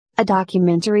a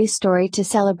documentary story to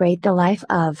celebrate the life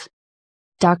of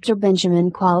Dr. Benjamin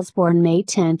Qualls, born May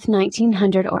 10,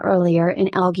 1900 or earlier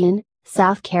in Elgin,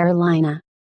 South Carolina.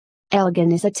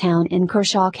 Elgin is a town in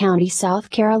Kershaw County, South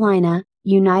Carolina,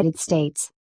 United States.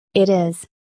 It is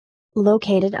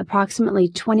located approximately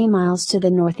 20 miles to the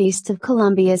northeast of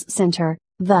Columbia's center,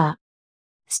 the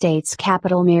state's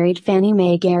capital. Married Fannie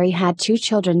Mae Gary, had two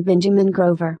children, Benjamin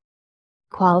Grover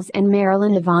Qualls and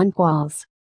Marilyn Yvonne Qualls.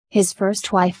 His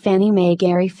first wife Fannie Mae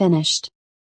Gary finished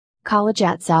college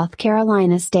at South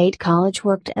Carolina State College,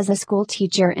 worked as a school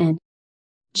teacher in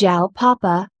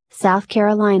Jalpapa, South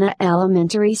Carolina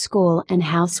Elementary School, and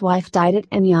housewife, died at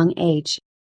an young age.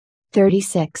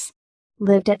 36.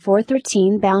 Lived at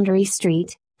 413 Boundary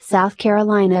Street, South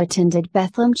Carolina. Attended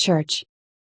Bethlehem Church.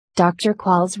 Dr.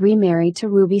 Qualls remarried to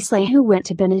Ruby Slay, who went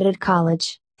to Benedict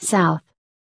College, South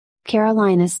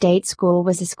Carolina State School,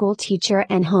 was a school teacher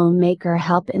and homemaker,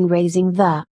 help in raising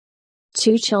the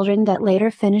two children that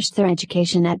later finished their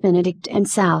education at Benedict and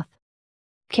South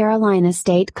Carolina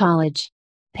State College.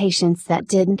 Patients that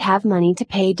didn't have money to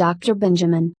pay Dr.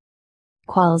 Benjamin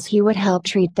Qualls, he would help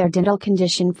treat their dental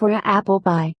condition for an apple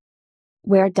pie.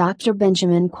 Where Dr.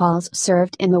 Benjamin Qualls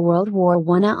served in the World War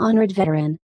I, a honored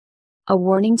veteran. A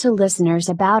warning to listeners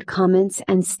about comments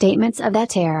and statements of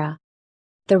that era.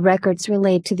 The records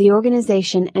relate to the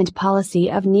organization and policy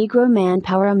of Negro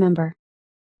Manpower, a member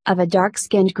of a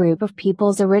dark-skinned group of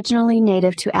peoples originally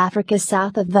native to Africa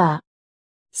south of the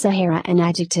Sahara, an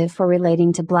adjective for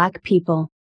relating to black people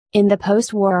in the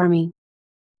post-war army,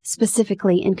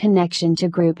 specifically in connection to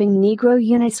grouping Negro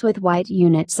units with white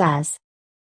units as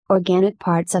organic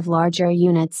parts of larger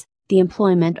units, the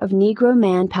employment of Negro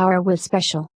manpower with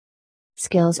special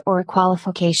skills or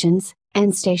qualifications,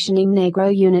 and stationing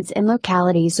Negro units in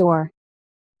localities or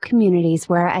communities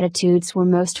where attitudes were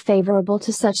most favorable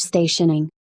to such stationing.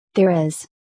 There is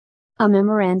a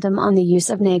memorandum on the use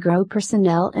of Negro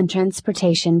personnel in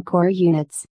Transportation Corps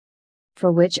units,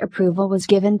 for which approval was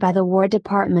given by the War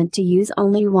Department to use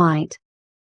only white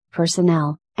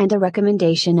personnel, and a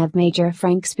recommendation of Major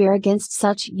Frank Spear against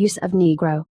such use of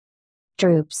Negro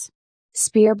troops.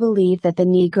 Spear believed that the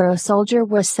Negro soldier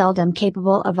was seldom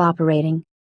capable of operating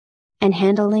and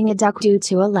handling a duck due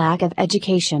to a lack of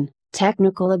education,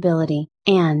 technical ability,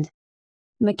 and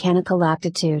mechanical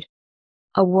aptitude.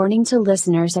 A warning to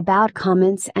listeners about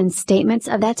comments and statements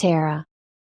of that era.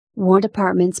 War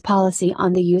Department's policy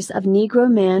on the use of Negro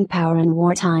manpower in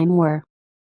wartime were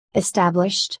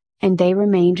established, and they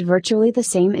remained virtually the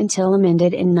same until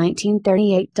amended in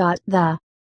 1938. The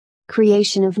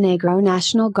creation of Negro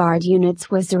National Guard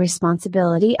units was the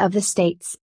responsibility of the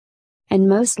states, and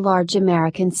most large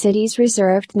American cities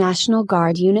reserved National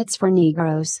Guard units for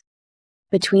Negroes.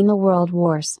 Between the World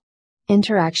Wars,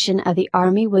 interaction of the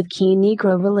Army with key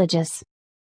Negro religious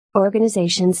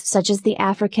organizations such as the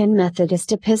African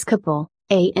Methodist Episcopal,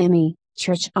 AME,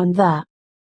 Church, on the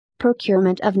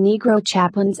procurement of Negro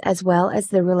chaplains, as well as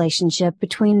the relationship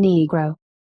between Negro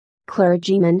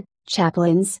clergymen,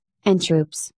 chaplains, and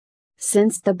troops.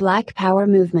 Since the Black Power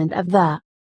movement of the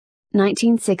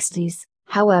 1960s,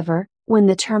 however, when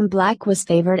the term black was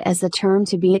favored as the term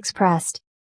to be expressed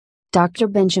Dr.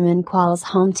 Benjamin Qualls'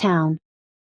 hometown.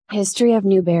 History of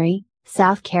Newberry,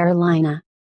 South Carolina.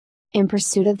 In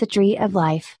Pursuit of the Tree of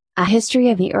Life, A History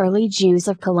of the Early Jews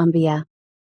of Columbia,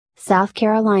 South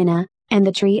Carolina, and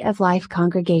the Tree of Life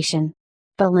Congregation.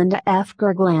 Belinda F.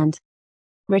 Gergland.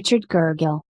 Richard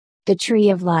Gergel. The Tree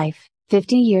of Life,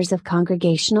 50 Years of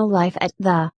Congregational Life at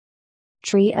the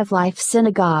Tree of Life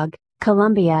Synagogue,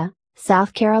 Columbia,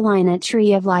 South Carolina.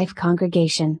 Tree of Life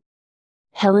Congregation.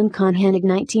 Helen Conhenig,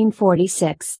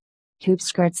 1946.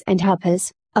 Hoopskirts and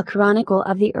Huppas, A Chronicle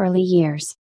of the Early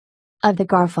Years of the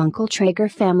Garfunkel-Traeger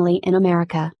Family in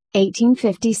America,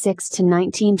 1856 to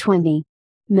 1920.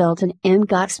 Milton M.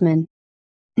 Gutzman.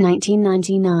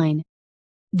 1999.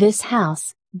 This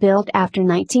house, built after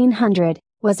 1900,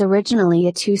 was originally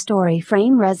a two-story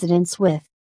frame residence with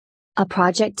a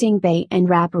projecting bay and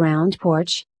wraparound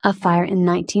porch. A fire in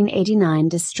 1989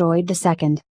 destroyed the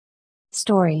second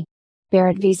story.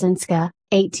 Barrett Wiesenska,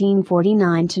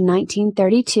 1849 to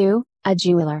 1932, a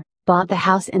jeweler, bought the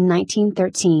house in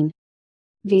 1913.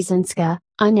 Wiesenska,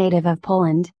 a native of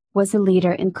Poland, was a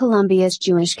leader in Columbia's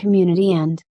Jewish community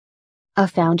and a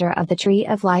founder of the Tree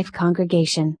of Life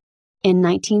congregation. In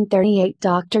 1938,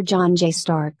 Dr. John J.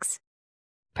 Starks,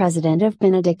 president of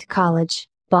Benedict College,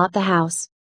 bought the house.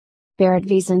 Barrett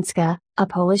Wiesenska, a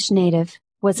Polish native,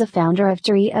 was a founder of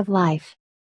Tree of Life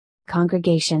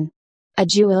congregation. A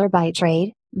jeweler by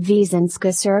trade,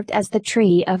 Wiesenska served as the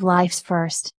Tree of Life's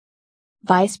first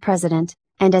vice president,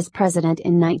 and as president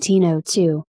in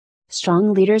 1902.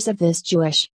 strong leaders of this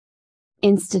Jewish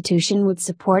institution would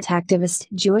support activist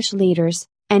Jewish leaders,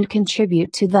 and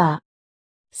contribute to the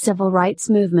civil rights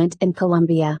movement in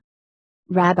Colombia.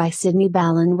 Rabbi Sidney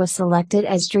Ballin was selected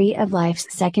as Tree of Life's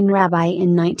second rabbi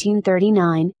in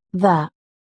 1939, the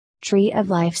Tree of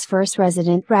Life's first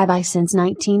resident rabbi since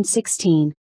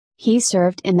 1916. He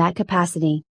served in that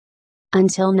capacity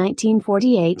until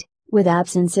 1948, with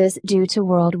absences due to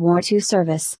World War II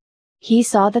service. He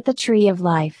saw that the Tree of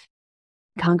Life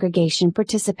congregation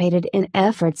participated in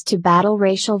efforts to battle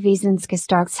racial Wiesenska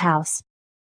Stark's house.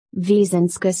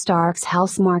 Wiesenska Stark's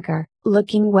house marker,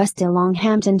 looking west along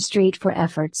Hampton Street for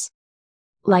efforts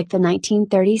like the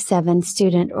 1937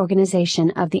 student organization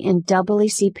of the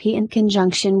NAACP in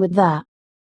conjunction with the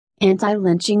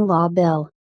anti-lynching law bill.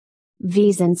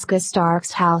 Wiesenska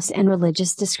Stark's house and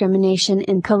religious discrimination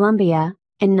in Colombia,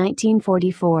 in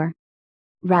 1944.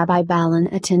 Rabbi Ballin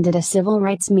attended a civil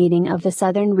rights meeting of the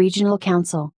Southern Regional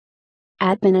Council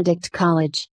at Benedict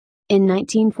College. In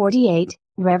 1948,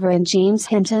 Reverend James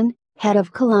Hinton, head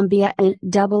of Columbia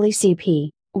NAACP,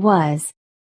 was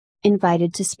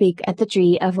invited to speak at the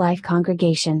Tree of Life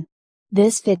congregation.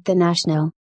 This fit the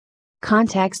national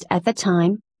context at the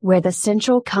time, where the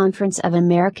Central Conference of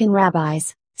American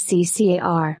Rabbis,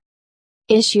 CCAR,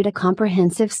 issued a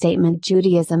comprehensive statement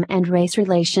Judaism and Race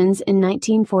Relations in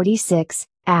 1946,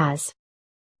 as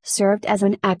served as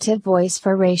an active voice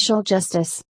for racial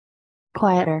justice.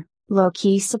 Quieter,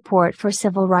 low-key support for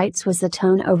civil rights was the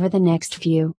tone over the next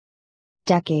few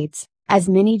decades, as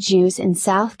many Jews in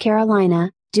South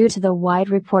Carolina, due to the wide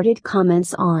reported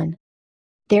comments on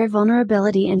their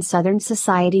vulnerability in Southern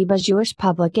society by Jewish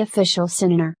public official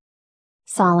Senator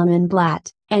Solomon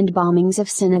Blatt, and bombings of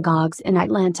synagogues in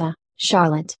Atlanta,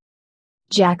 Charlotte,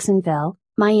 Jacksonville,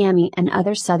 Miami and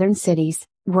other southern cities,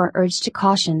 were urged to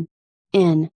caution.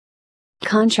 In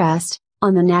contrast,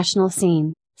 on the national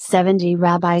scene, 70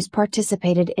 rabbis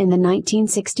participated in the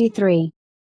 1963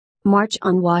 March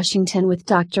on Washington with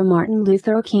Dr. Martin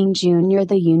Luther King Jr.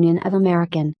 The Union of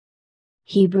American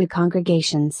Hebrew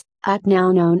Congregations,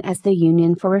 now known as the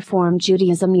Union for Reform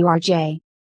Judaism URJ,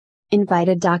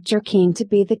 invited Dr. King to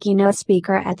be the keynote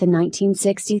speaker at the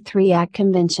 1963 ACT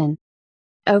convention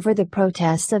over the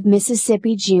protests of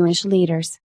Mississippi Jewish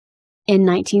leaders. In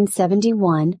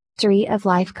 1971, Tree of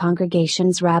Life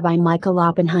Congregation's Rabbi Michael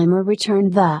Oppenheimer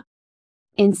returned the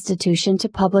institution to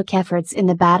public efforts in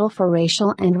the battle for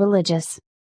racial and religious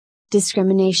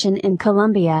discrimination in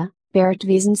Colombia, Berit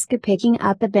Wiesenska picking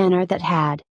up a banner that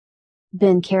had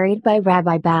been carried by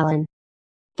Rabbi Ballin.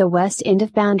 The west end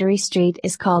of Boundary Street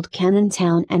is called Cannon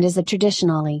Town and is a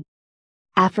traditionally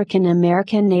African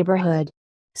American neighborhood.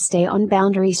 Stay on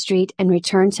Boundary Street and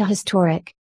return to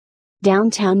historic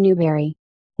downtown Newberry.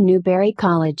 Newberry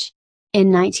College.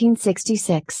 In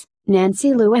 1966,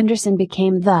 Nancy Lou Anderson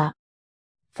became the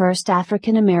first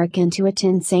African American to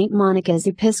attend St. Monica's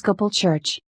Episcopal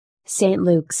Church. St.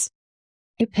 Luke's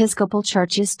Episcopal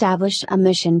Church established a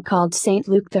mission called St.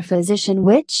 Luke the Physician,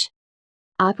 which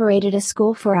operated a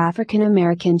school for African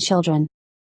American children.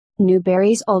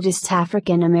 Newberry's oldest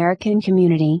African American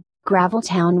community,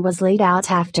 Graveltown, was laid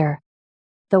out after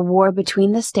the war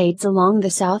between the states along the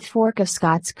South Fork of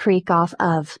Scotts Creek off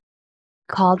of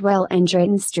Caldwell and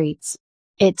Drayton Streets.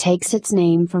 It takes its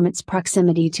name from its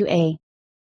proximity to a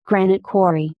granite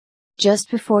quarry. Just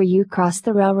before you cross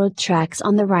the railroad tracks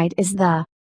on the right is the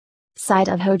site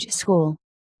of Hoge School.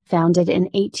 Founded in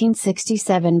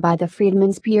 1867 by the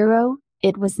Freedmen's Bureau,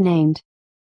 it was named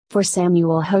for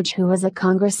Samuel Hoge, who was a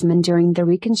congressman during the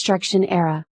Reconstruction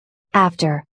era.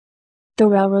 After the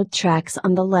railroad tracks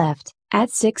on the left, at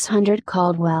 600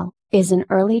 Caldwell, is an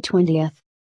early 20th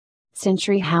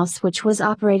century house which was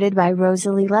operated by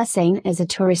Rosalie Lessagne as a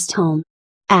tourist home.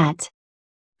 At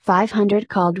 500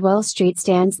 Caldwell Street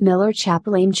stands Miller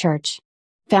Chapel Church.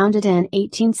 Founded in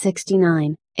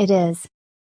 1869, it is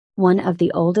one of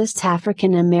the oldest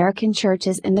African American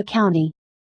churches in the county.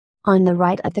 On the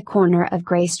right at the corner of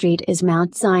Gray Street is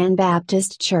Mount Zion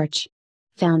Baptist Church.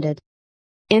 Founded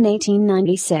in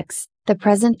 1896, the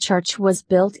present church was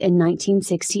built in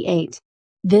 1968.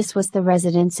 This was the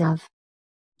residence of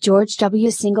George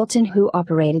W. Singleton, who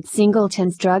operated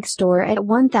Singleton's Drug Store at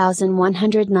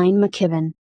 1109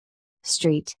 McKibben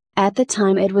Street. At the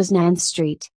time it was 9th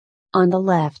Street. On the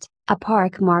left, a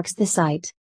park marks the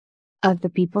site of the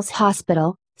People's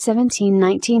Hospital,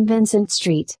 1719 Vincent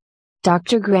Street.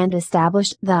 Dr. Grant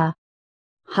established the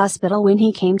hospital when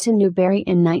he came to Newberry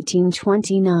in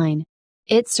 1929.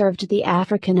 It served the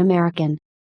African American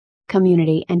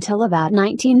community until about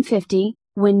 1950,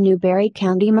 when Newberry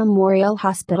County Memorial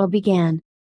Hospital began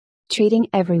treating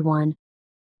everyone.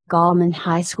 Gallman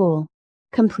High School.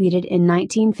 Completed in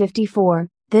 1954,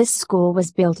 this school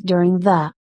was built during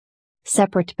the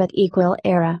separate but equal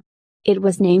era. It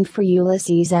was named for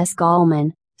Ulysses S.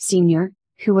 Gallman, Sr.,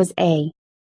 who was a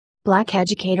black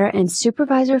educator and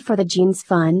supervisor for the Jeans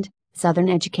Fund, Southern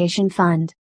Education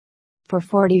Fund, for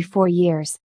 44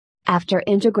 years. After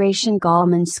integration,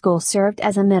 Gallman School served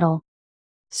as a middle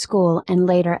school and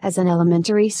later as an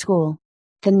elementary school.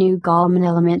 The new Gallman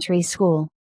Elementary School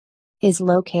is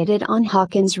located on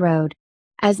Hawkins Road.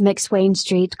 As McSwain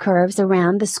Street curves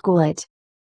around the school, it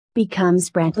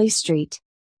becomes Brantley Street.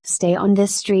 Stay on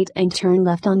this street and turn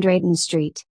left on Drayton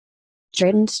Street.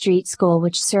 Drayton Street School,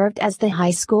 which served as the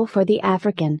high school for the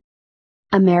African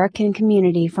American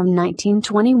community from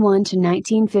 1921 to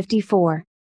 1954.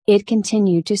 It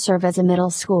continued to serve as a middle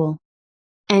school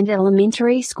and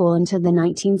elementary school into the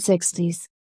 1960s.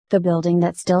 The building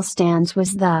that still stands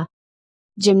was the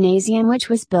gymnasium, which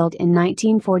was built in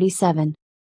 1947.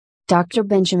 Dr.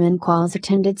 Benjamin Qualls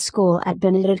attended school at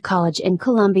Benedict College in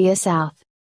Columbia, South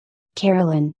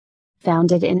Carolina.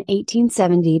 Founded in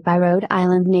 1870 by Rhode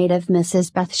Island native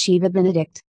Mrs. Bathsheba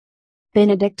Benedict.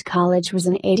 Benedict College was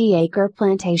an 80-acre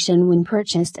plantation when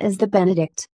purchased as the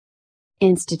Benedict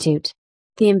Institute.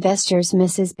 The investors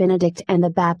Mrs. Benedict and the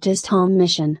Baptist Home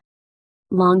Mission.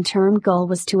 Long-term goal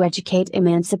was to educate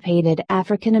emancipated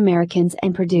African Americans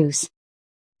and produce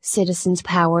citizens'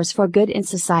 powers for good in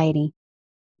society.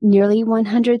 Nearly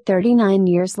 139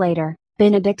 years later,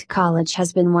 Benedict College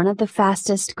has been one of the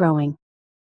fastest growing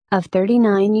of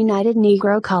 39 United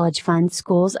Negro College Fund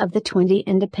schools. Of the 20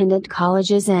 independent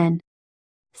colleges in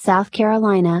South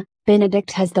Carolina,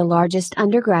 Benedict has the largest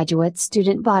undergraduate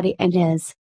student body and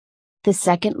is the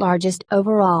second largest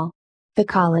overall. The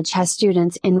college has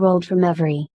students enrolled from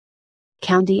every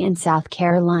county in South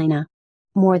Carolina.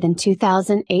 More than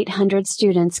 2,800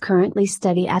 students currently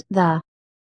study at the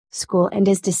school and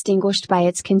is distinguished by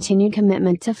its continued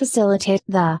commitment to facilitate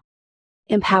the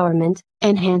empowerment,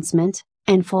 enhancement,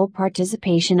 and full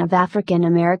participation of African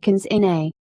Americans in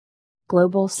a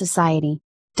global society.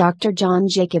 Dr. John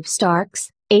Jacob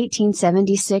Starks,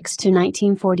 1876 to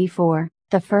 1944,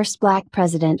 the first black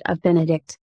president of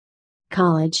Benedict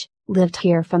College, lived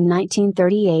here from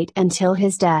 1938 until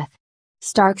his death.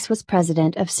 Starks was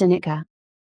president of Seneca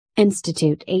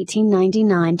Institute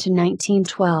 1899 to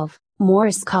 1912,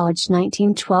 Morris College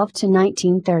 1912 to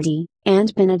 1930,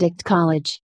 and Benedict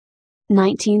College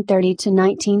 1930 to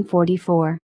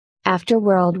 1944. After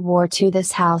World War II,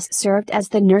 this house served as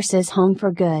the Nurses' Home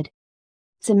for Good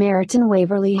Samaritan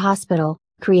Waverly Hospital,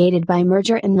 created by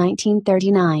merger in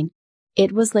 1939.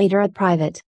 It was later a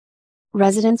private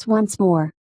residence once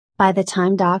more. By the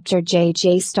time Dr. J.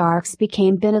 J. Starks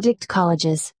became Benedict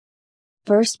College's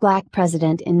first black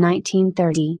president in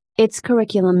 1930, its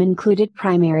curriculum included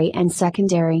primary and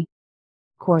secondary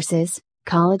courses,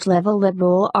 college-level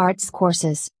liberal arts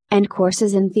courses, and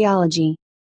courses in theology,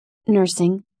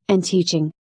 nursing, and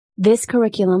teaching. This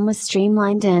curriculum was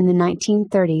streamlined in the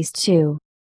 1930s to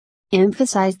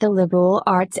emphasize the liberal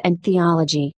arts and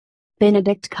theology.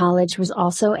 Benedict College was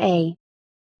also a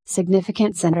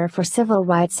significant center for civil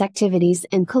rights activities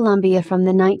in Columbia from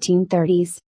the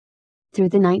 1930s through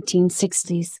the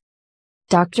 1960s.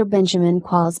 Dr. Benjamin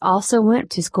Qualls also went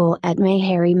to school at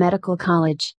Meharry Medical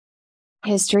College.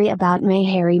 History about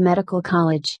Meharry Medical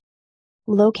College.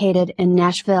 Located in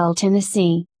Nashville,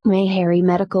 Tennessee, Meharry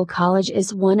Medical College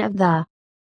is one of the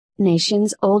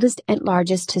nation's oldest and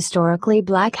largest historically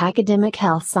black academic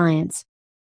health science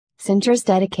centers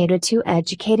dedicated to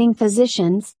educating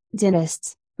physicians,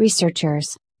 dentists,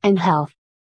 researchers, and health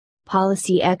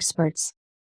policy experts.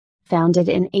 Founded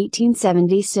in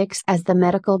 1876 as the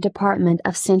Medical Department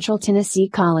of Central Tennessee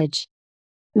College,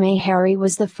 Meharry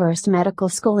was the first medical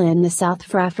school in the South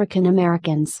for African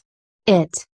Americans.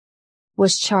 It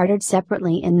was chartered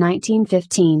separately in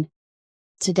 1915.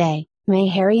 Today,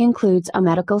 Meharry includes a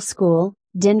medical school,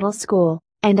 dental school,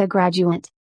 and a graduate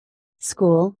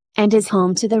school, and is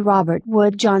home to the Robert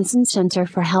Wood Johnson Center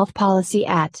for Health Policy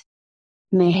at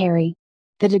Meharry.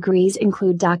 The degrees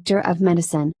include Doctor of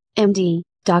Medicine, MD,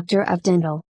 Doctor of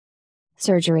Dental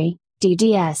Surgery,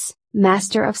 DDS,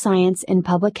 Master of Science in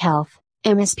Public Health,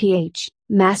 MSPH,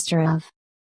 Master of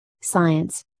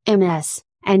Science, MS,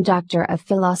 and Doctor of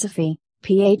Philosophy,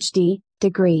 PhD,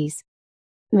 degrees.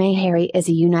 Meharry is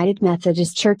a United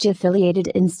Methodist Church-affiliated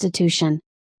institution.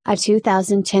 A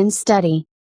 2010 study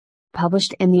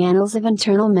published in the Annals of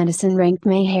Internal Medicine ranked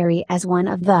Meharry as one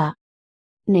of the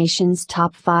nation's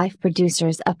top 5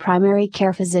 producers of primary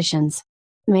care physicians.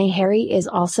 Meharry is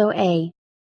also a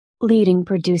leading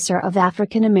producer of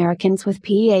African Americans with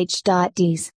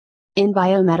PhDs in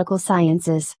biomedical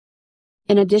sciences.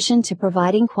 in addition to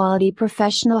providing quality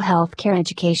professional healthcare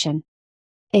education,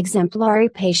 exemplary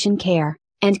patient care,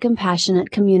 and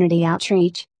compassionate community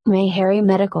outreach, Meharry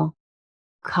Medical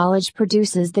College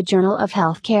produces the Journal of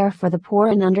Healthcare for the Poor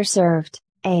and Underserved,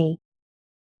 a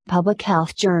public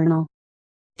health journal.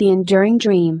 The Enduring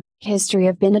Dream, History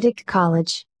of Benedict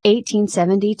College,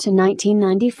 1870 to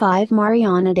 1995.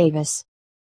 Mariana Davis.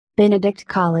 Benedict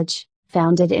College,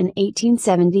 founded in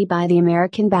 1870 by the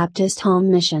American Baptist Home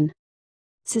Mission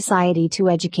Society to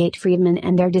educate freedmen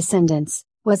and their descendants,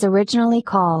 was originally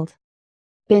called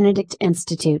Benedict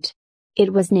Institute.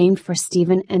 It was named for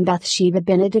Stephen and Bathsheba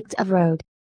Benedict of Rhode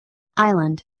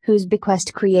Island, whose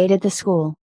bequest created the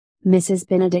school. Mrs.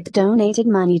 Benedict donated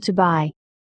money to buy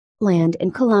land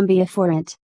in Columbia for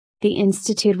it. The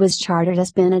institute was chartered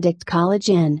as Benedict College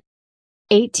in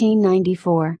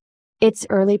 1894. Its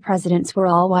early presidents were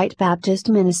all white Baptist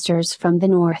ministers from the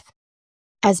North.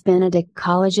 As Benedict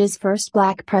College's first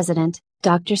black president,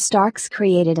 Dr. Starks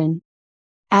created an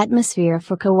atmosphere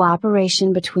for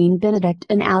cooperation between Benedict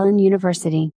and Allen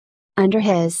University. Under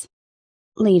his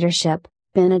leadership,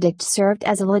 Benedict served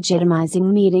as a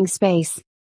legitimizing meeting space.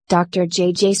 Dr.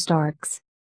 J. Starks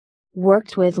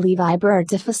worked with Levi Byrd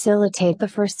to facilitate the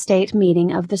first state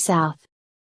meeting of the South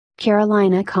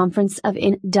Carolina Conference of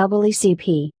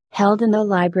NAACP, held in the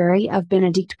library of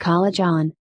Benedict College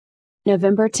on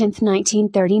November 10,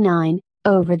 1939,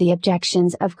 over the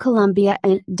objections of Columbia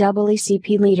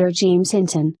NAACP leader James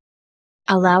Hinton.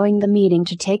 Allowing the meeting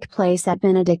to take place at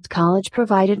Benedict College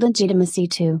provided legitimacy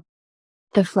to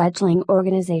the fledgling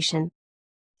organization.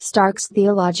 Starks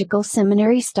Theological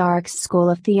Seminary. Starks School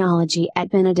of Theology at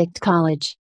Benedict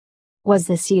College was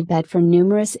the seedbed for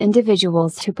numerous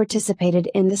individuals who participated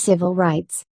in the civil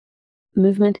rights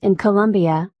movement in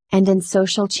Columbia, and in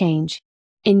social change,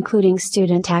 including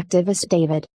student activist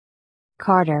David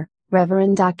Carter,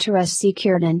 Reverend Dr. S. C.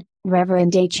 Curtin,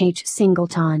 Reverend H. H.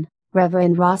 Singleton,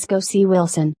 Reverend Roscoe C.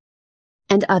 Wilson,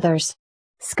 and others.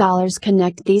 Scholars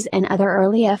connect these and other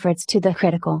early efforts to the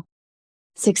critical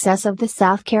success of the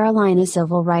South Carolina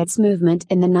civil rights movement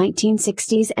in the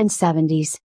 1960s and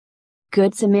 70s.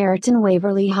 Good Samaritan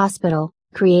Waverly Hospital,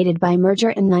 created by merger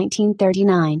in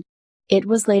 1939. It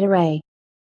was later a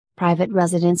private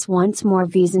residence. Once more.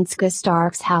 Wiesenska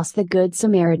Starks House. The Good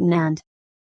Samaritan and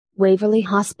Waverly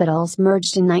Hospitals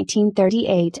merged in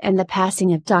 1938, and the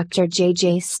passing of Dr.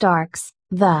 J. Starks,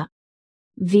 the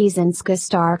Wiesenska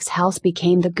Starks House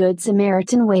became the Good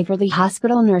Samaritan Waverly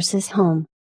Hospital Nurses' Home.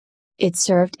 It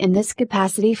served in this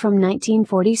capacity from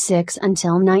 1946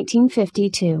 until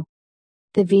 1952.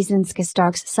 The Wiesenska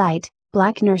Starks site,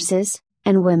 Black Nurses,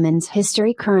 and Women's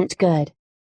History. Current Good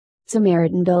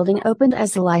Samaritan Building opened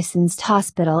as a licensed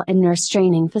hospital and nurse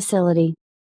training facility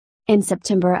in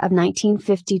September of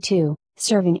 1952,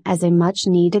 serving as a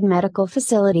much-needed medical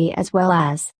facility as well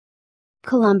as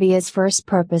Columbia's first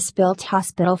purpose-built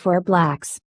hospital for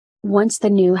blacks. Once the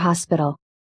new hospital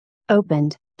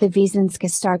opened, the Wiesenska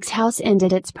Starks House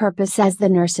ended its purpose as the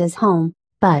nurses' home,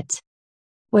 but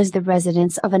was the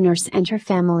residence of a nurse and her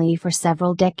family for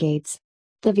several decades.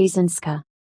 The Wiesenska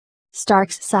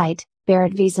Starks site,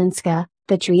 Barrett Wiesenska,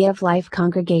 the Tree of Life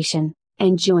Congregation,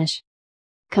 and Jewish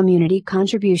community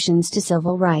contributions to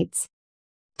civil rights.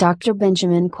 Dr.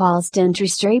 Benjamin Qualls'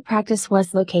 dentistry practice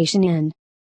was location in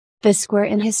the square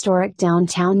in historic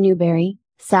downtown Newberry,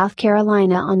 South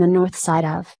Carolina, on the north side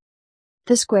of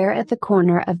the square at the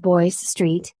corner of Boyce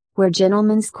Street, where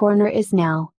Gentleman's Corner is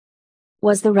now,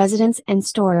 was the residence and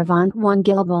store of Antoine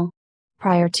Guilbeault.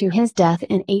 Prior to his death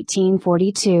in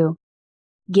 1842,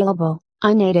 Guilbeault,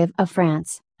 a native of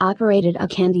France, operated a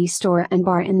candy store and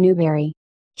bar in Newberry.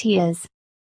 He is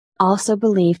also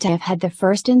believed to have had the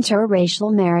first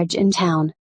interracial marriage in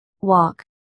town. Walk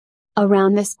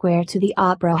around the square to the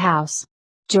Opera House.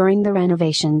 During the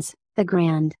renovations, the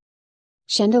grand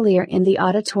chandelier in the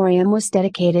auditorium was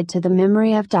dedicated to the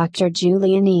memory of Dr.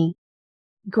 Julian E.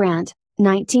 Grant,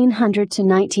 1900 to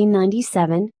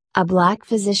 1997, a black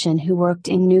physician who worked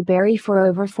in Newberry for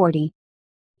over 40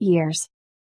 years.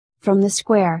 From the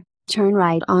square, turn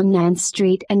right on Nance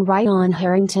Street and right on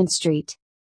Harrington Street.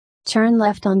 Turn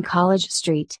left on College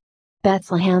Street.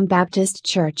 Bethlehem Baptist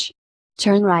Church.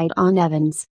 Turn right on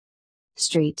Evans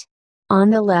Street. On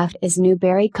the left is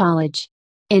Newberry College.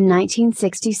 In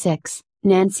 1966,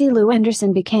 Nancy Lou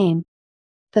Anderson became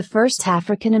the first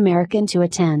African American to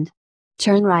attend.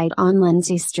 Turn right on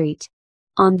Lindsay Street.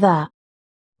 On the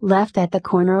left at the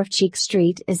corner of Cheek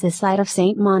Street is the site of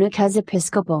St. Monica's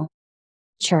Episcopal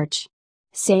Church.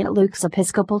 St. Luke's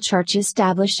Episcopal Church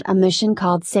established a mission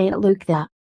called St. Luke the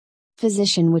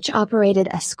Physician, which operated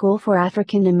a school for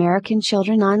African American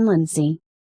children on Lindsay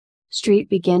Street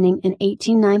beginning in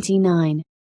 1899.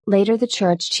 Later the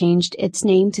church changed its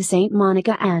name to St.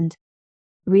 Monica and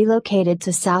relocated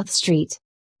to South Street.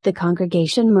 The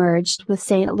congregation merged with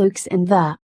St. Luke's in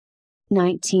the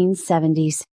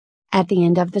 1970s. At the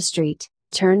end of the street,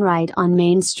 turn right on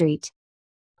Main Street.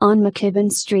 On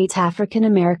McKibben Street, African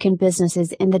American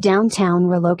businesses in the downtown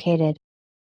were located.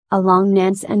 Along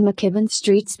Nance and McKibben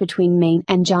Streets between Main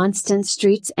and Johnston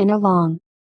Streets and along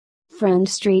Friend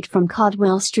Street from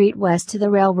Caldwell Street west to the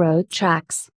railroad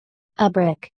tracks. A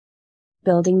brick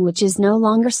building which is no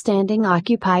longer standing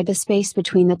occupied the space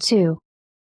between the two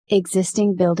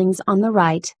existing buildings on the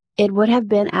right. It would have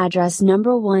been address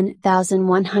number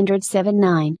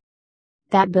 1179.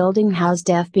 That building housed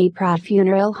F.B. Pratt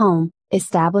Funeral Home,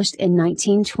 established in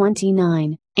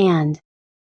 1929, and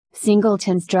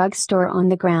Singleton's drugstore on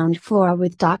the ground floor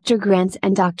with Dr. Grants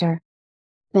and Dr.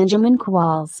 Benjamin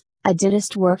Qualls, a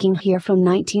dentist working here from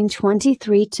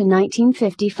 1923 to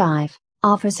 1955,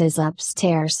 offices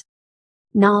upstairs.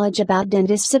 Knowledge about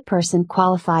dentists: a person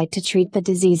qualified to treat the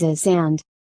diseases and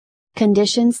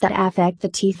conditions that affect the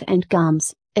teeth and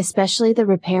gums, especially the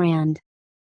repair and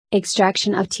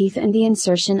extraction of teeth and the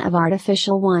insertion of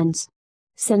artificial ones.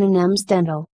 Synonyms: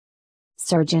 dental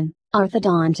surgeon,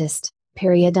 orthodontist,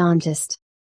 periodontist.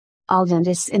 All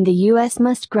dentists in the U.S.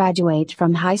 must graduate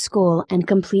from high school and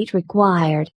complete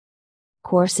required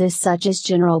courses such as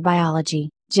general biology,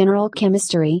 general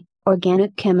chemistry,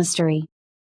 organic chemistry,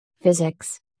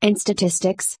 physics, and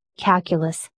statistics,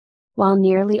 calculus. While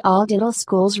nearly all dental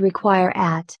schools require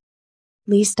at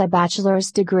least a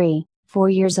bachelor's degree, 4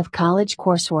 years of college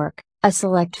coursework, a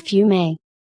select few may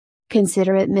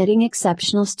consider admitting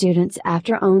exceptional students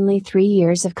after only 3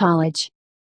 years of college.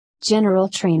 General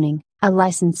training: a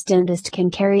licensed dentist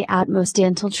can carry out most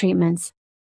dental treatments,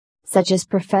 such as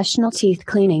professional teeth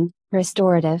cleaning,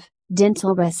 restorative,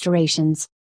 dental restorations,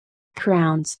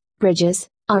 crowns, bridges,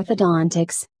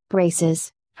 orthodontics,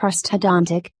 braces,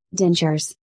 prosthodontic,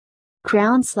 dentures,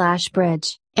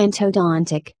 crown/bridge,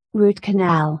 endodontic, root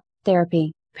canal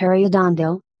therapy,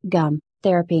 periodontal, gum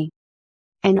therapy,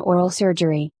 and oral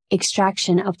surgery,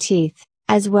 extraction of teeth,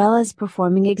 as well as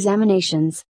performing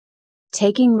examinations,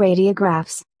 taking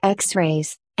radiographs,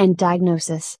 X-rays, and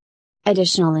diagnosis.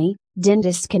 Additionally,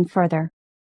 dentists can further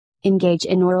engage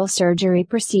in oral surgery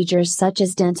procedures such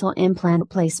as dental implant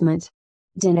placement.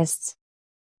 Dentists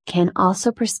can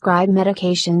also prescribe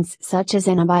medications such as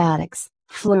antibiotics,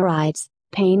 fluorides,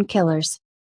 painkillers,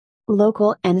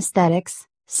 local anesthetics,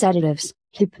 sedatives,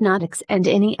 hypnotics, and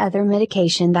any other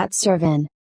medication that serve in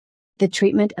the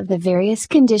treatment of the various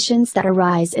conditions that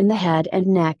arise in the head and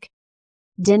neck.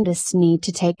 Dentists need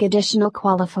to take additional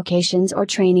qualifications or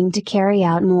training to carry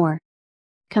out more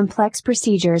complex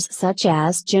procedures such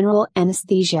as general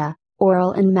anesthesia,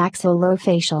 oral and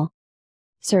maxillofacial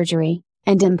surgery,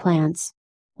 and implants.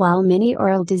 While many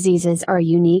oral diseases are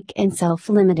unique and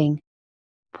self-limiting,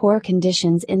 poor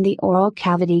conditions in the oral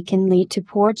cavity can lead to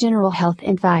poor general health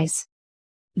and vice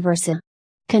versa.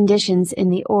 Conditions in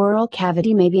the oral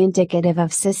cavity may be indicative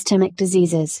of systemic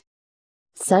diseases,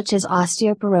 such as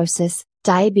osteoporosis,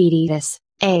 diabetes,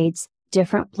 AIDS,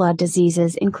 different blood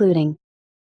diseases including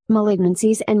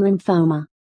malignancies and lymphoma.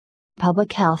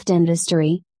 Public health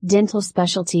dentistry: dental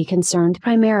specialty concerned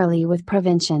primarily with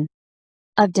prevention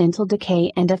of dental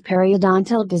decay and of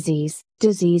periodontal disease,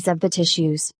 disease of the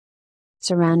tissues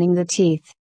surrounding the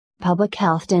teeth. Public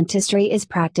health dentistry is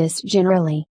practiced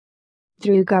generally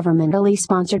through governmentally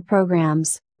sponsored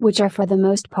programs, which are for the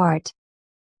most part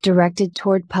directed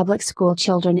toward public school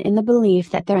children in the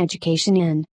belief that their education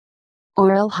in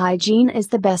oral hygiene is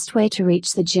the best way to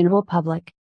reach the general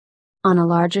public. On a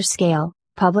larger scale,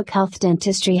 public health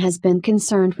dentistry has been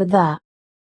concerned with the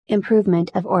improvement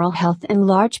of oral health in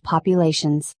large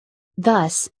populations.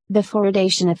 Thus, the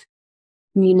fluoridation of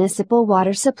municipal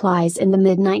water supplies in the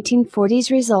mid-1940s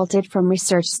resulted from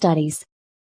research studies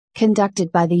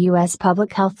conducted by the U.S.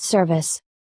 Public Health Service.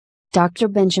 Dr.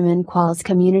 Benjamin Qualls'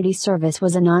 community service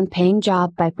was a non-paying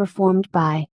job performed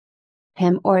by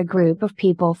him or a group of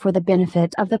people for the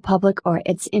benefit of the public or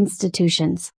its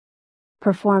institutions.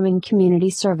 Performing community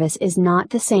service is not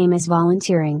the same as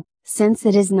volunteering, since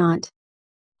it is not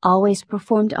always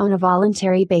performed on a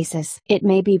voluntary basis. It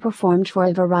may be performed for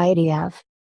a variety of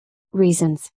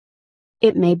reasons.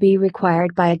 It may be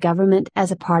required by a government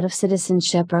as a part of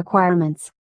citizenship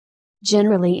requirements,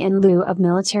 generally in lieu of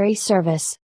military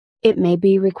service. It may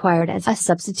be required as a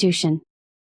substitution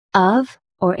of,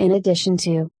 or in addition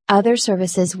to, other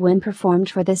services. When performed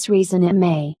for this reason, it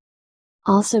may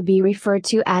also be referred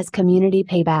to as community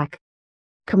payback.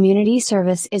 Community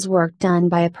service is work done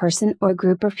by a person or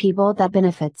group of people that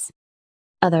benefits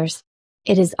others.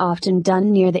 It is often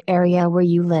done near the area where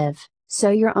you live,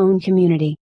 so your own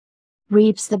community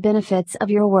reaps the benefits of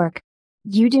your work.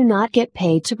 You do not get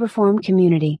paid to perform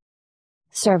community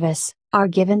service, are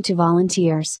given to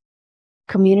volunteers.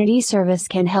 Community service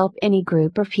can help any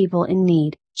group of people in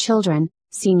need: children,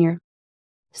 senior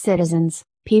citizens,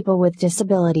 people with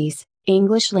disabilities,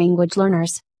 English language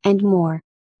learners, and more.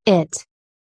 It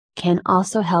can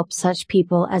also help such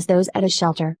people as those at a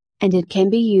shelter, and it can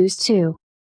be used to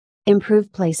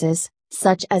improve places,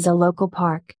 such as a local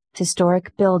park,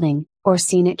 historic building, or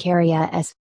scenic area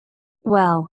as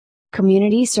well.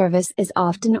 Community service is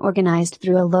often organized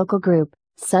through a local group,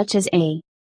 such as a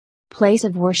place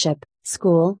of worship,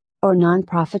 school, or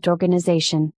nonprofit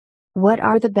organization. What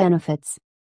are the benefits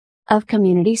of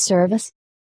community service?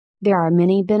 There are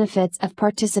many benefits of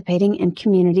participating in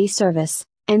community service,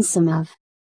 and some of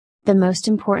the most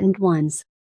important ones.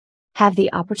 Have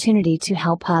the opportunity to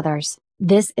help others.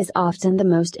 This is often the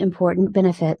most important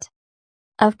benefit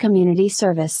of community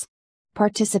service.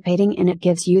 Participating in it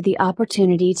gives you the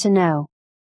opportunity to know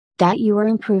that you are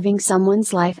improving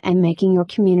someone's life and making your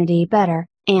community better,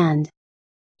 and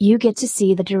you get to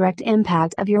see the direct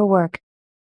impact of your work.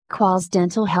 Qualls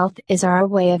Dental Health is our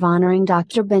way of honoring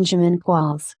Dr. Benjamin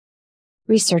Qualls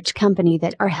research company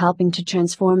that are helping to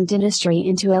transform dentistry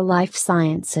into a life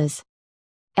sciences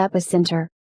epicenter.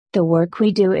 The work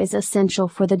we do is essential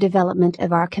for the development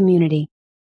of our community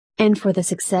and for the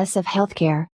success of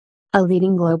healthcare, a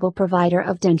leading global provider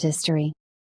of dentistry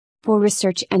for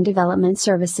research and development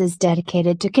services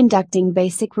dedicated to conducting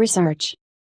basic research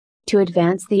to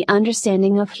advance the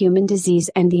understanding of human disease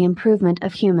and the improvement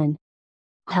of human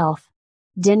health.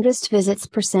 Dentist visits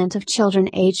 % of children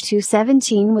aged to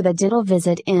 17 with a dental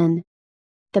visit in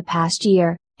the past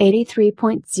year,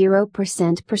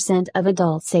 83.0% of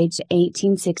adults aged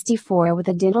 1864 with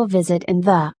a dental visit in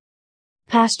the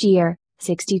past year,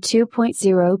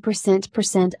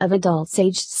 62.0% of adults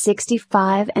aged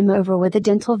 65 and over with a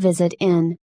dental visit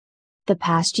in the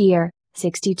past year,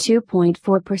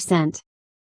 62.4%.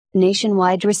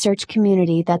 Nationwide research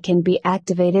community that can be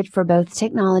activated for both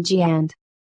technology and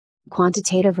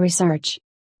quantitative research.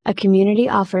 A community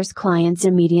offers clients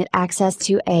immediate access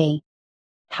to a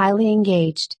highly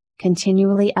engaged,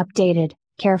 continually updated,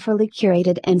 carefully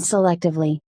curated and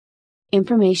selectively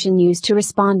information used to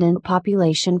respondent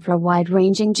population for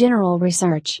wide-ranging general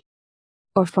research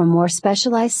or for more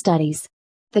specialized studies.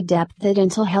 The depth of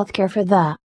dental healthcare for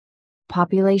the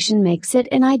population makes it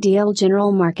an ideal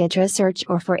general market research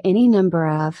or for any number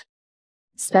of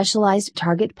specialized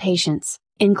target patients,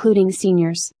 including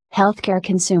seniors, healthcare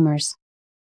consumers,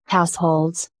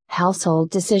 households, household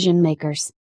decision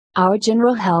makers. Our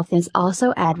general health is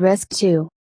also at risk too,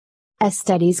 as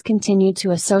studies continue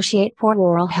to associate poor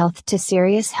oral health to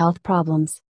serious health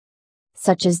problems,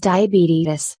 such as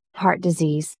diabetes, heart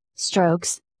disease,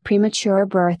 strokes, premature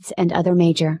births and other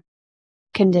major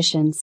conditions.